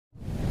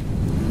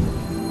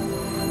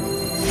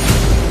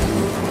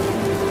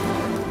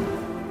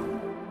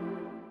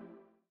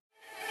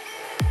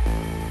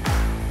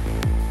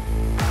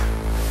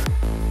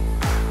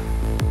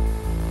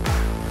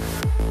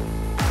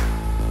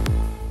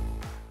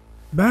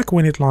Back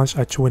when it launched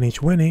at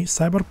 2020,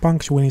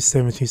 Cyberpunk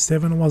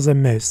 2077 was a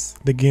mess.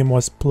 The game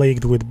was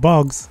plagued with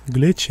bugs,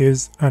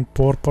 glitches, and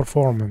poor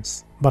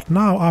performance. But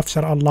now,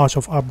 after a lot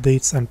of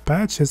updates and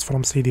patches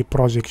from CD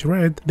Projekt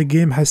Red, the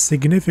game has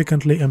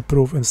significantly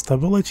improved in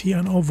stability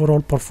and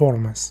overall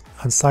performance.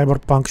 And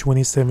Cyberpunk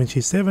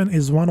 2077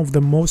 is one of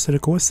the most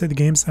requested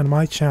games on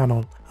my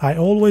channel. I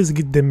always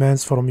get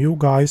demands from you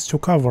guys to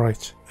cover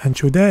it. And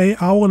today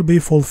I will be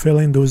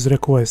fulfilling those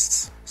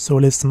requests. So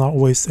let's not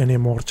waste any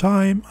more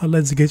time and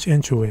let's get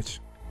into it.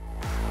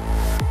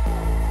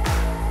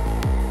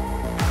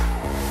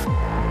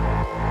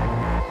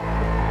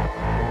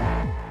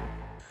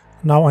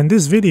 Now in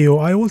this video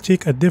I will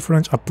take a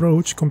different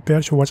approach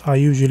compared to what I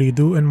usually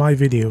do in my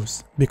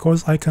videos,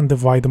 because I can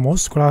divide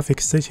most graphic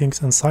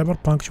settings in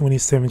Cyberpunk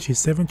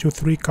 2077 to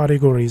 3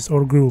 categories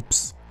or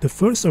groups. The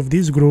first of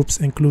these groups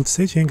include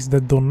settings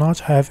that do not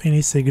have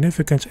any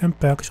significant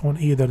impact on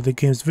either the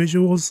game's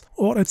visuals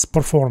or its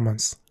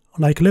performance,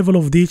 like level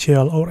of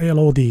detail or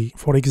LOD,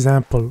 for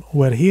example,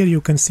 where here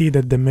you can see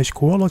that the mesh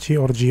quality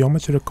or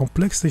geometric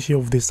complexity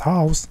of this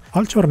house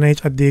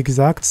alternate at the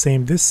exact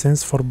same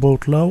distance for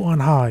both low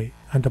and high,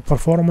 and the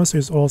performance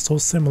is also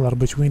similar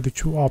between the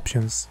two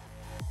options.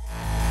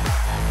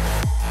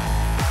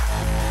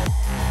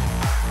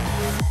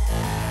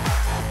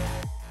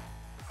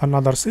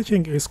 Another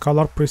setting is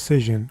color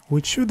precision,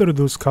 which should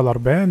reduce color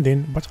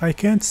banding, but I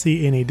can't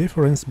see any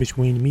difference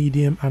between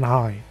medium and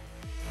high.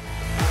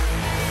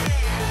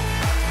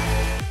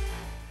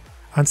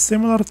 And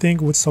similar thing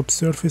with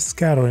Subsurface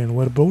Scattering,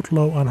 where both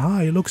low and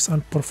high looks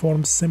and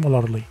performs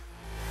similarly.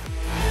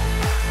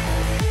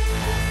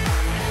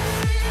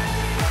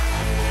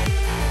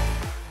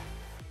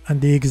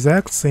 And the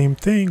exact same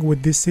thing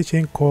with this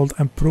setting called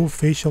Improve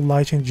Facial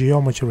Lighting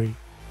Geometry.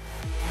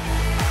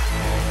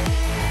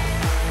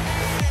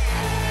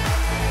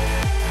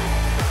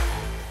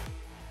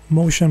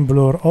 Motion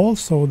blur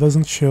also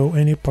doesn't show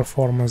any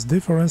performance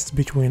difference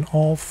between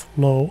off,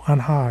 low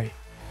and high.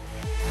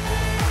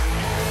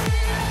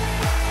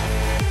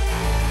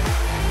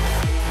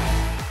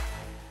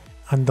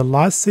 And the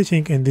last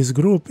setting in this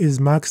group is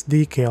Max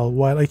Decal.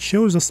 While it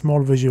shows a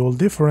small visual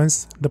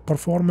difference, the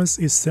performance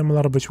is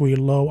similar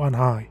between low and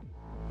high.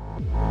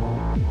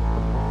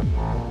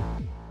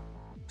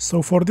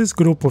 So for this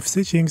group of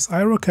settings,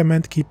 I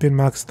recommend keeping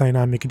Max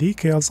Dynamic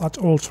Decals at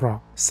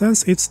Ultra,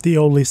 since it's the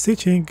only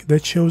setting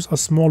that shows a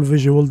small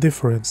visual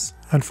difference,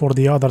 and for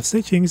the other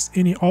settings,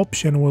 any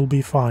option will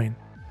be fine.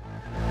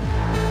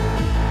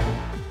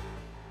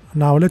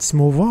 Now let's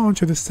move on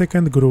to the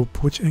second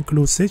group, which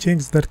includes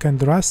settings that can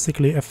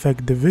drastically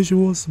affect the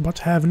visuals but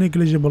have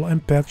negligible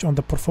impact on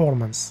the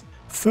performance.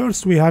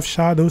 First, we have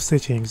shadow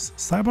settings.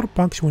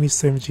 Cyberpunk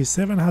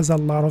 2077 has a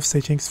lot of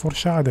settings for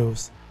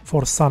shadows,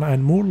 for sun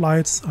and moon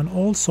lights, and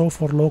also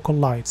for local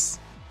lights.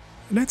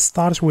 Let's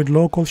start with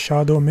local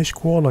shadow mesh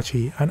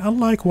quality, and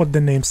unlike what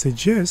the name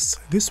suggests,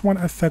 this one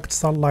affects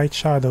sunlight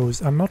shadows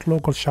and not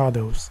local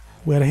shadows,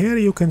 where here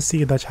you can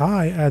see that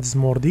high adds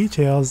more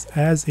details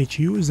as it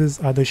uses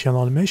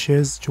additional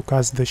meshes to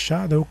cast the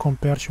shadow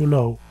compared to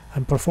low,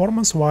 and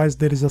performance wise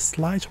there is a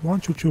slight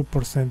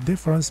 1–2%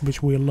 difference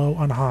between low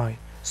and high,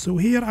 so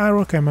here I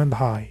recommend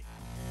high.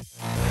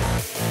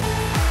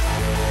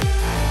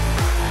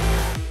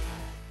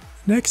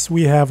 Next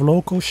we have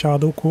local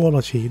shadow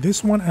quality.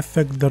 This one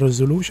affects the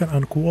resolution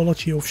and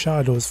quality of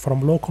shadows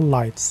from local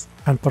lights,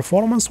 and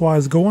performance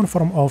wise going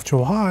from off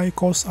to high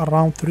costs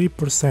around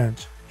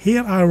 3%.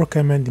 Here I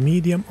recommend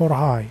medium or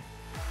high.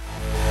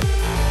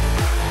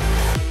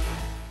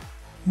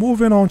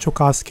 Moving on to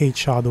Cascade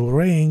shadow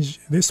range,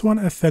 this one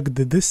affects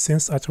the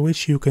distance at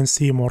which you can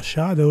see more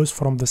shadows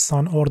from the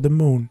sun or the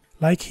moon.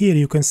 Like here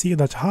you can see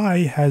that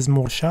high has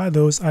more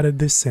shadows at a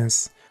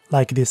distance,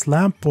 like this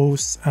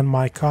lamppost and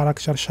my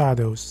character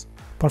shadows.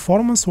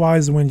 Performance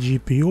wise, when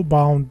GPU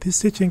bound, this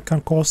setting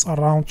can cost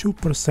around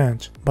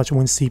 2%, but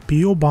when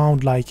CPU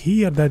bound like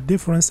here, that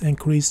difference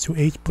increased to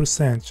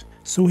 8%.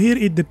 So here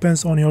it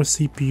depends on your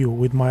CPU.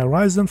 With my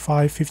Ryzen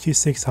 5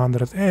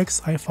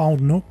 5600X I found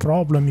no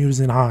problem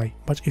using high,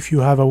 but if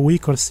you have a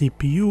weaker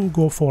CPU,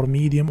 go for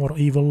medium or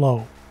even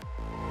low.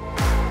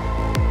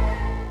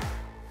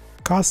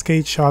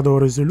 Cascade shadow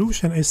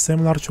resolution is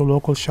similar to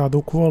local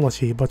shadow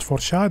quality, but for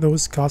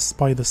shadows cast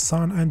by the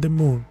sun and the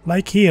moon,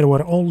 like here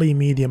where only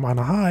medium and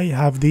high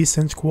have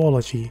decent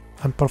quality,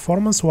 and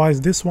performance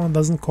wise this one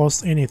doesn't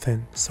cost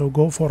anything, so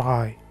go for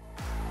high.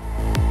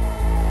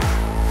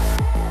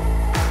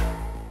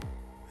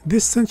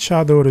 Distant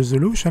shadow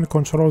resolution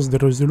controls the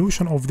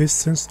resolution of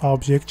distant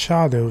object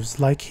shadows,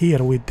 like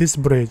here with this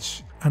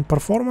bridge, and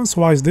performance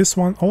wise this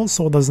one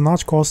also does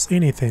not cost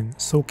anything,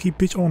 so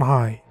keep it on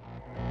high.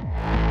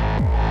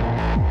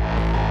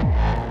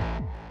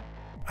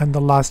 And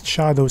the last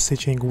shadow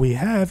setting we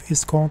have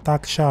is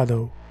contact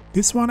shadow.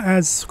 This one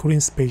adds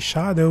screen space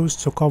shadows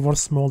to cover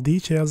small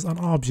details and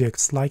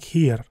objects like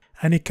here,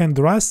 and it can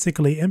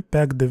drastically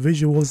impact the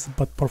visuals,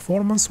 but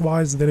performance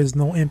wise there is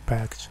no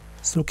impact,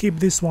 so keep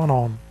this one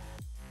on.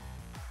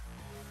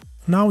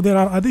 Now there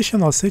are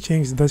additional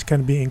settings that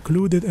can be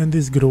included in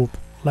this group,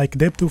 like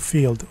depth of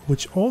field,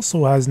 which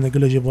also has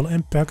negligible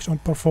impact on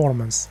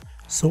performance.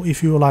 So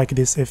if you like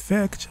this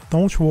effect,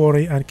 don't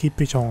worry and keep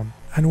it on.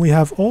 And we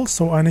have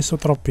also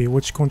Anisotropy,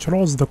 which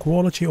controls the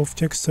quality of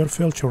texture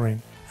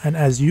filtering, and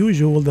as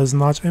usual does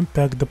not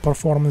impact the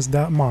performance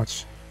that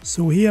much.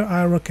 So here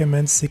I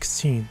recommend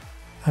 16.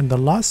 And the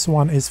last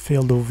one is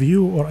field of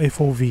view or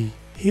FOV.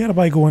 Here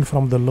by going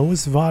from the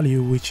lowest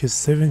value, which is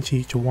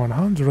 70 to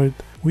 100,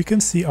 we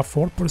can see a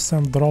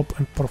 4% drop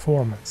in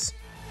performance.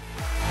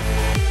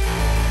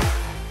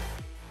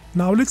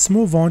 Now let's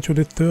move on to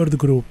the third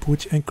group,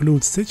 which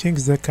includes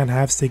settings that can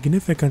have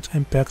significant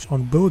impact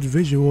on both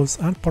visuals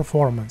and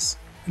performance.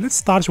 Let's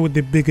start with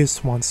the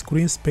biggest one,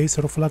 screen space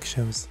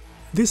reflections.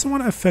 This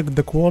one affects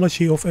the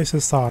quality of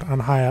SSR,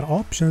 and higher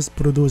options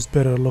produce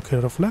better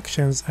looking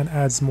reflections and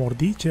adds more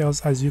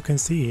details, as you can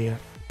see here.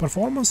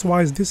 Performance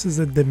wise, this is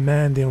a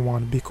demanding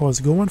one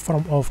because going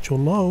from off to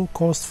low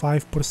costs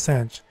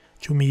 5%,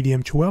 to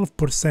medium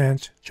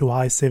 12%, to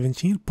high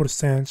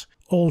 17%,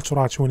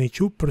 ultra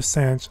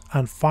 22%,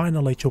 and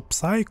finally to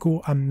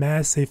psycho a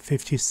massive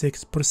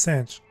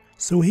 56%.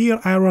 So here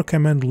I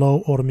recommend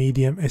low or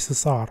medium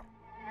SSR.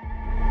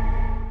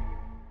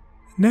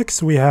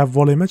 Next we have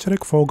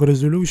Volumetric Fog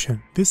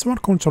Resolution. This one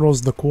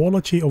controls the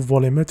quality of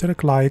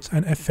volumetric light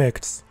and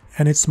effects,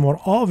 and it's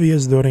more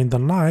obvious during the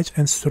night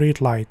and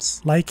street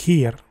lights, like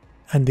here.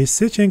 And this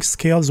setting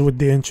scales with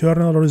the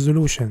internal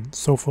resolution,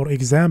 so for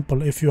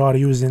example if you are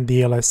using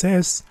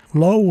DLSS,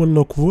 low will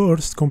look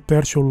worse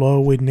compared to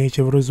low with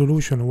native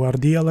resolution where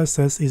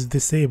DLSS is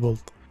disabled.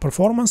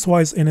 Performance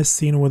wise, in a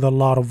scene with a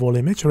lot of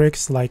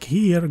volumetrics like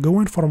here,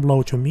 going from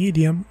low to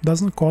medium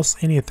doesn't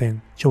cost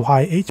anything, to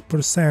high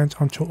 8%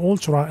 and to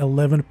ultra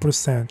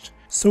 11%.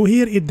 So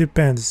here it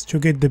depends. To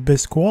get the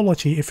best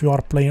quality, if you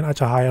are playing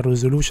at a higher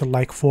resolution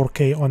like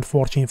 4K on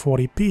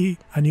 1440p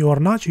and you are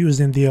not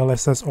using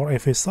DLSS or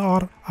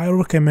FSR, I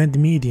recommend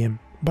medium.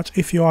 But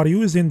if you are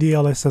using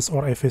DLSS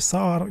or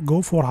FSR,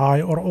 go for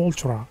high or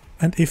ultra.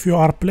 And if you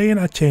are playing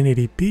at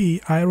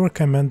 1080p, I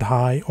recommend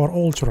high or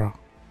ultra.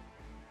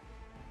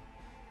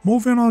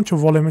 Moving on to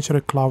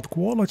volumetric cloud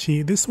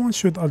quality, this one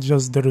should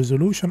adjust the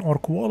resolution or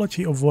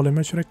quality of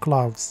volumetric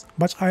clouds,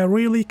 but I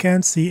really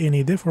can't see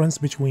any difference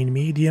between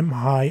medium,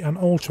 high and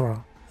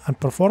ultra. And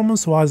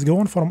performance wise,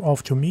 going from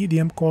off to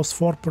medium costs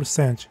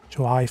 4%,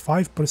 to high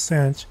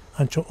 5%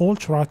 and to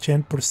ultra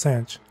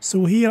 10%.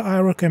 So here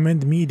I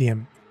recommend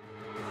medium.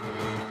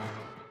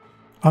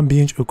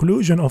 Ambient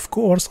Occlusion of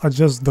course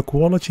adjusts the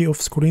quality of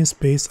screen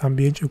space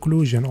ambient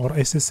occlusion or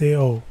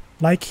SSAO.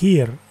 Like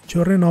here,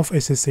 turning off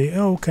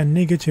SSAO can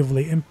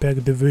negatively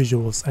impact the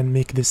visuals and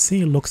make the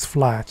scene looks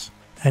flat,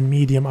 and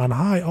medium and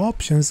high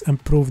options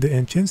improve the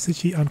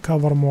intensity and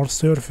cover more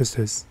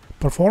surfaces.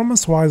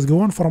 Performance wise,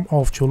 going from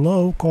off to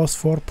low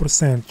costs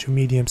 4%, to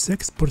medium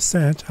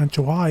 6% and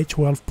to high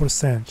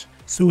 12%.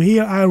 So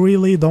here I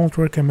really don't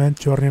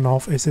recommend turning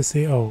off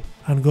SSAO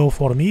and go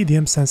for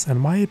medium, since in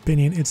my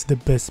opinion it's the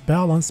best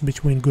balance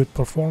between good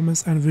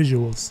performance and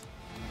visuals.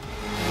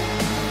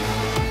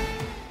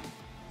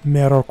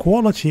 Mirror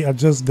quality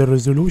adjusts the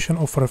resolution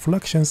of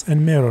reflections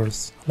in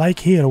mirrors, like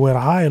here where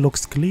high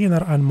looks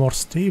cleaner and more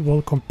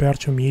stable compared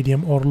to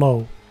medium or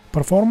low.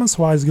 Performance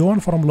wise, going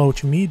from low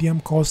to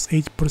medium costs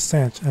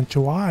 8% and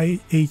to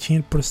high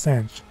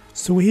 18%.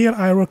 So here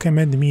I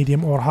recommend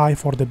medium or high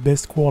for the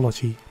best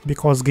quality,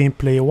 because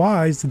gameplay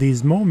wise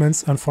these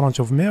moments in front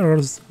of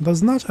mirrors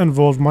does not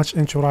involve much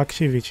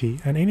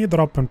interactivity and any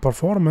drop in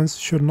performance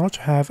should not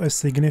have a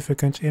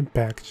significant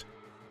impact.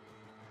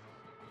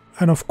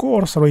 And of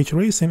course, ray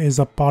tracing is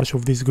a part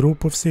of this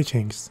group of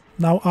settings.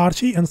 Now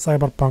RT in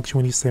Cyberpunk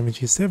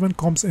 2077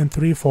 comes in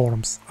three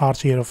forms: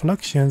 RT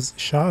reflections,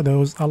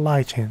 shadows and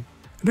lighting.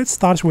 Let's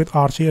start with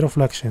RT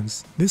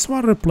reflections. This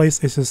one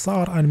replaces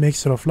SSR and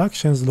makes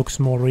reflections look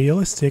more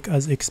realistic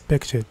as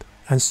expected.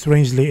 And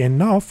strangely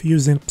enough,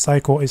 using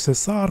Psycho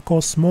SSR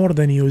costs more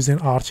than using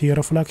RT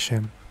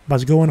reflection.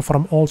 But going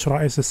from Ultra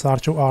SSR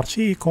to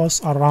RT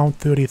costs around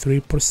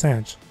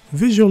 33%.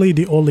 Visually,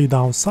 the only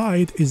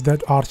downside is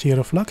that RT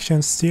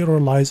reflections still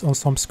relies on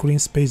some screen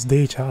space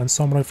data and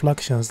some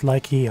reflections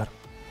like here.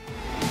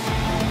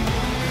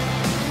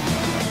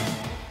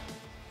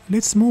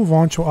 Let's move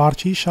on to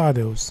RT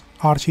shadows.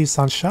 RT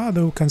Sun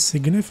Shadow can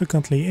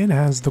significantly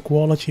enhance the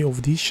quality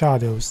of these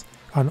shadows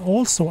and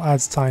also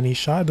adds tiny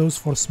shadows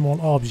for small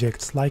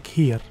objects like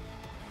here.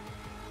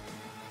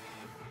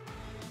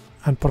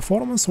 And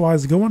performance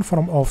wise, going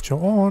from off to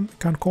on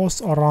can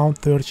cost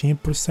around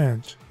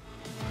 13%.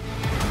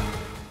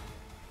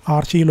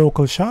 RT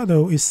Local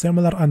Shadow is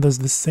similar and does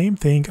the same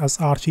thing as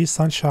RT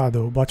Sun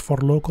Shadow, but for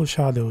local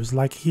shadows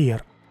like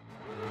here.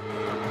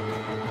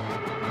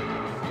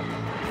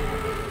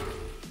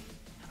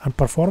 And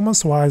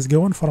performance wise,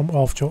 going from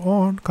off to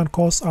on can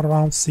cost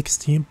around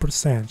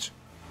 16%.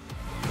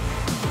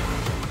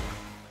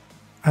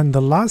 And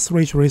the last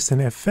ray tracing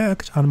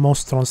effect and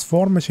most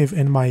transformative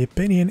in my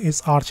opinion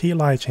is RT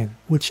lighting,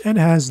 which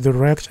enhances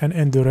direct and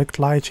indirect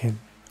lighting.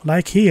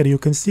 Like here, you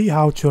can see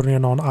how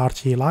turning on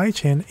RT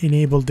lighting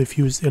enables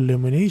diffuse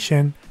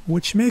illumination,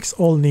 which makes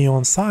all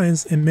neon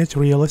signs emit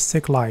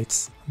realistic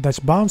lights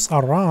that bounce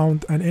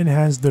around and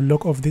enhance the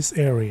look of this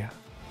area.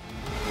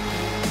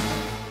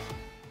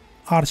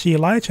 RT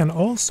lighting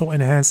also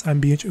enhance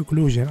ambient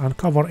occlusion and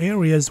cover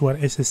areas where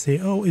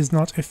SSAO is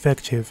not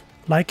effective,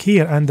 like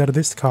here under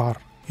this car.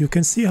 You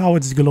can see how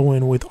it's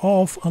glowing with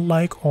off,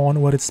 unlike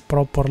on where it's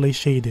properly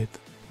shaded.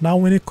 Now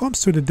when it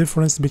comes to the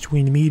difference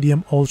between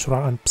medium,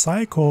 ultra and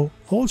psycho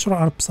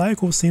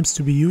seems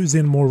to be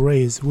using more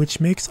rays,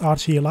 which makes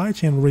RT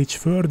lighting reach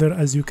further,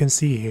 as you can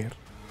see here.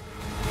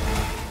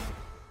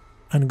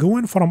 And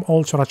going from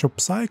ultra to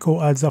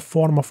psycho adds a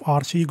form of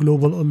RT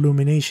global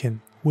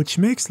illumination, which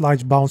makes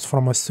light bounce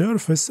from a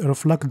surface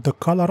reflect the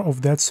color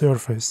of that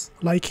surface,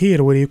 like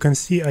here where you can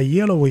see a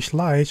yellowish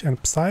light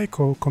in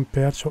psycho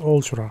compared to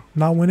ultra.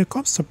 Now when it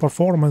comes to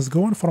performance,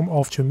 going from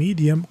off to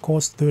medium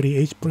costs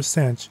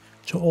 38%,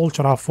 to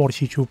ultra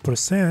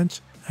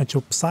 42%, and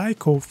to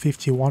psycho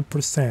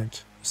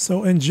 51%.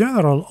 So in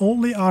general,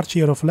 only RT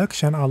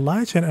reflection and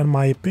lighting in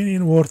my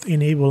opinion worth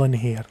enabling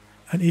here.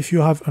 And if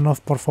you have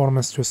enough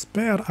performance to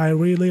spare, I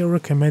really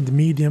recommend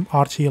medium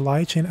RT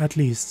lighting at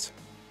least.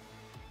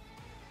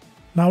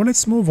 Now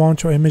let's move on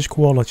to image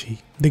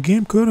quality. The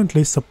game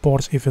currently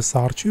supports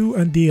FSR2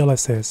 and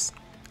DLSS.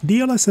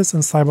 DLSS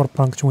in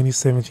Cyberpunk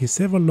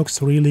 2077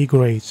 looks really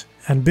great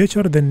and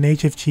better than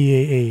native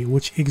TAA,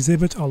 which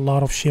exhibits a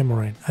lot of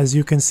shimmering, as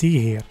you can see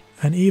here.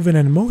 And even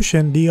in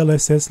motion,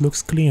 DLSS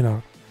looks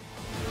cleaner.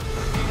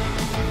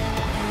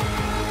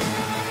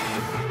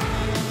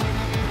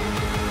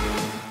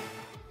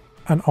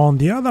 And on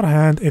the other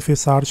hand,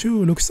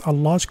 FSR2 looks a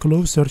lot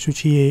closer to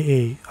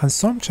TAA, and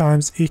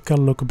sometimes it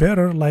can look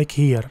better like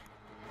here.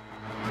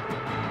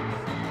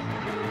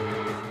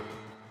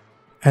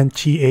 And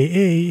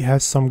TAA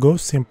has some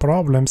ghosting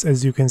problems,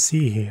 as you can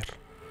see here.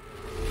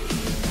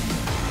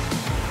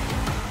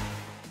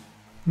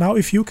 Now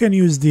if you can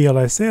use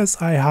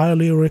DLSS, I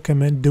highly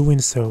recommend doing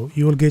so.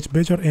 You will get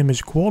better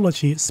image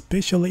quality,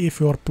 especially if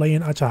you are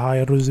playing at a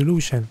higher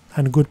resolution,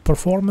 and good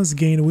performance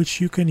gain, which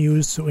you can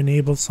use to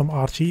enable some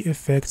RT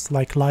effects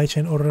like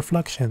lighting or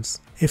reflections.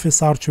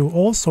 FSR2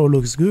 also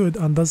looks good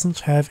and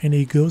doesn't have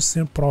any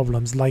ghosting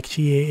problems like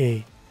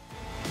TAA.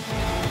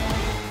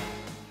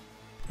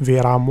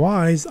 VRAM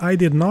wise, I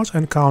did not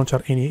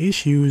encounter any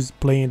issues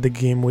playing the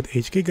game with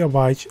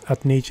 8GB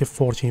at native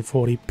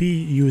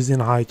 1440p using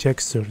high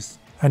textures.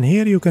 And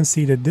here you can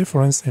see the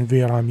difference in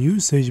VRAM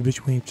usage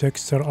between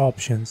texture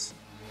options.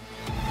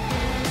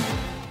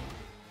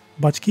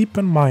 But keep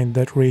in mind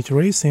that ray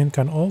tracing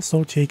can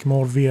also take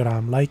more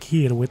VRAM, like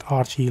here with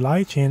RT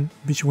lighting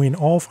between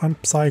off and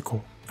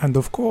psycho. And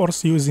of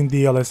course, using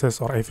DLSS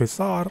or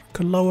FSR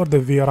can lower the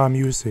VRAM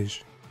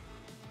usage.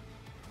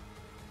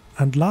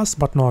 And last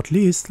but not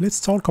least, let's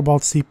talk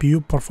about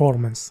CPU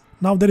performance.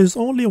 Now there is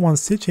only one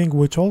setting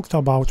we talked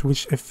about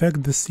which affects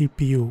the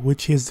CPU,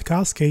 which is the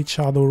Cascade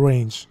shadow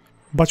range.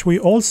 But we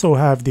also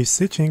have this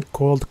setting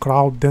called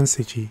crowd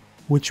density,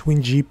 which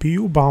when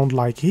GPU bound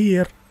like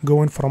here,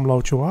 going from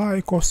low to high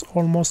costs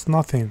almost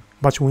nothing.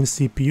 But when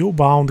CPU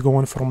bound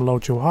going from low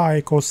to high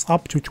costs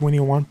up to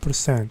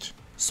 21%.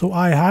 So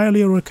I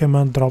highly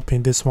recommend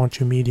dropping this one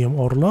to medium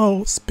or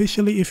low,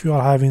 especially if you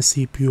are having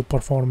CPU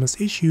performance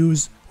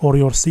issues or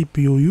your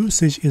CPU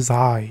usage is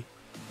high.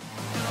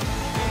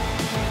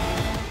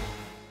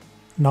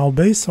 Now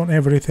based on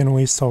everything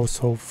we saw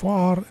so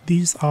far,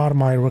 these are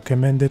my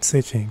recommended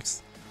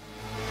settings.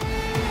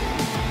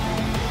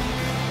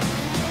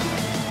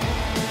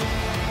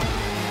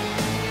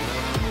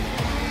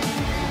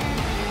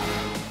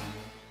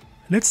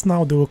 Let's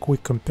now do a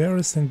quick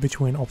comparison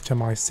between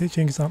optimized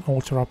settings and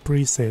ultra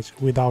preset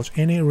without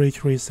any ray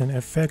tracing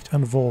effect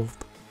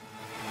involved.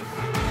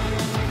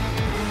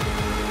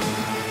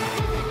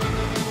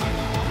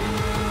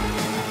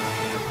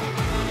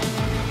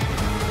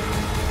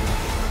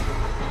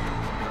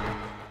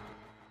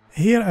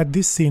 Here at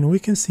this scene we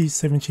can see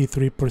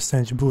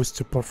 73% boost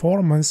to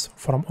performance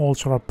from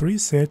ultra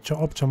preset to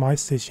optimized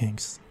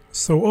settings.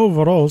 So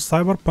overall,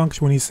 Cyberpunk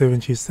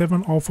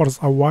 2077 offers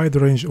a wide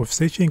range of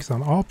settings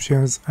and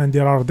options, and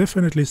there are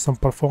definitely some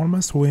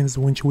performance wins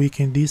which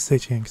weaken these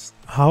settings.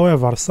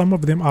 However, some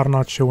of them are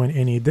not showing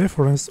any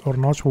difference or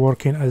not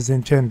working as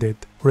intended.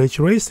 Ray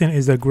tracing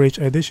is a great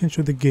addition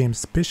to the game,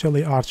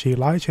 especially RT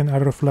lighting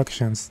and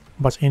reflections,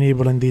 but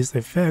enabling these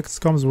effects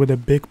comes with a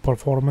big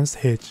performance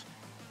hit.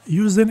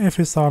 Using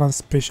FSR and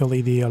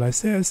especially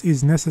DLSS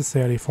is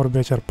necessary for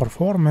better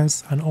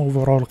performance and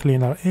overall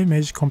cleaner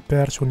image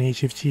compared to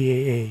native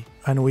TAA.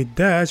 And with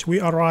that,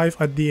 we arrive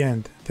at the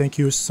end. Thank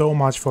you so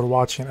much for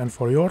watching and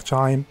for your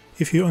time.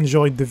 If you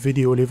enjoyed the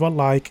video, leave a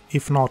like.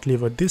 If not,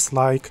 leave a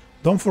dislike.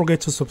 Don't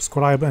forget to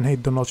subscribe and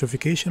hit the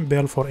notification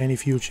bell for any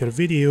future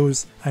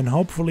videos. And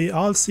hopefully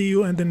I'll see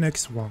you in the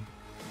next one.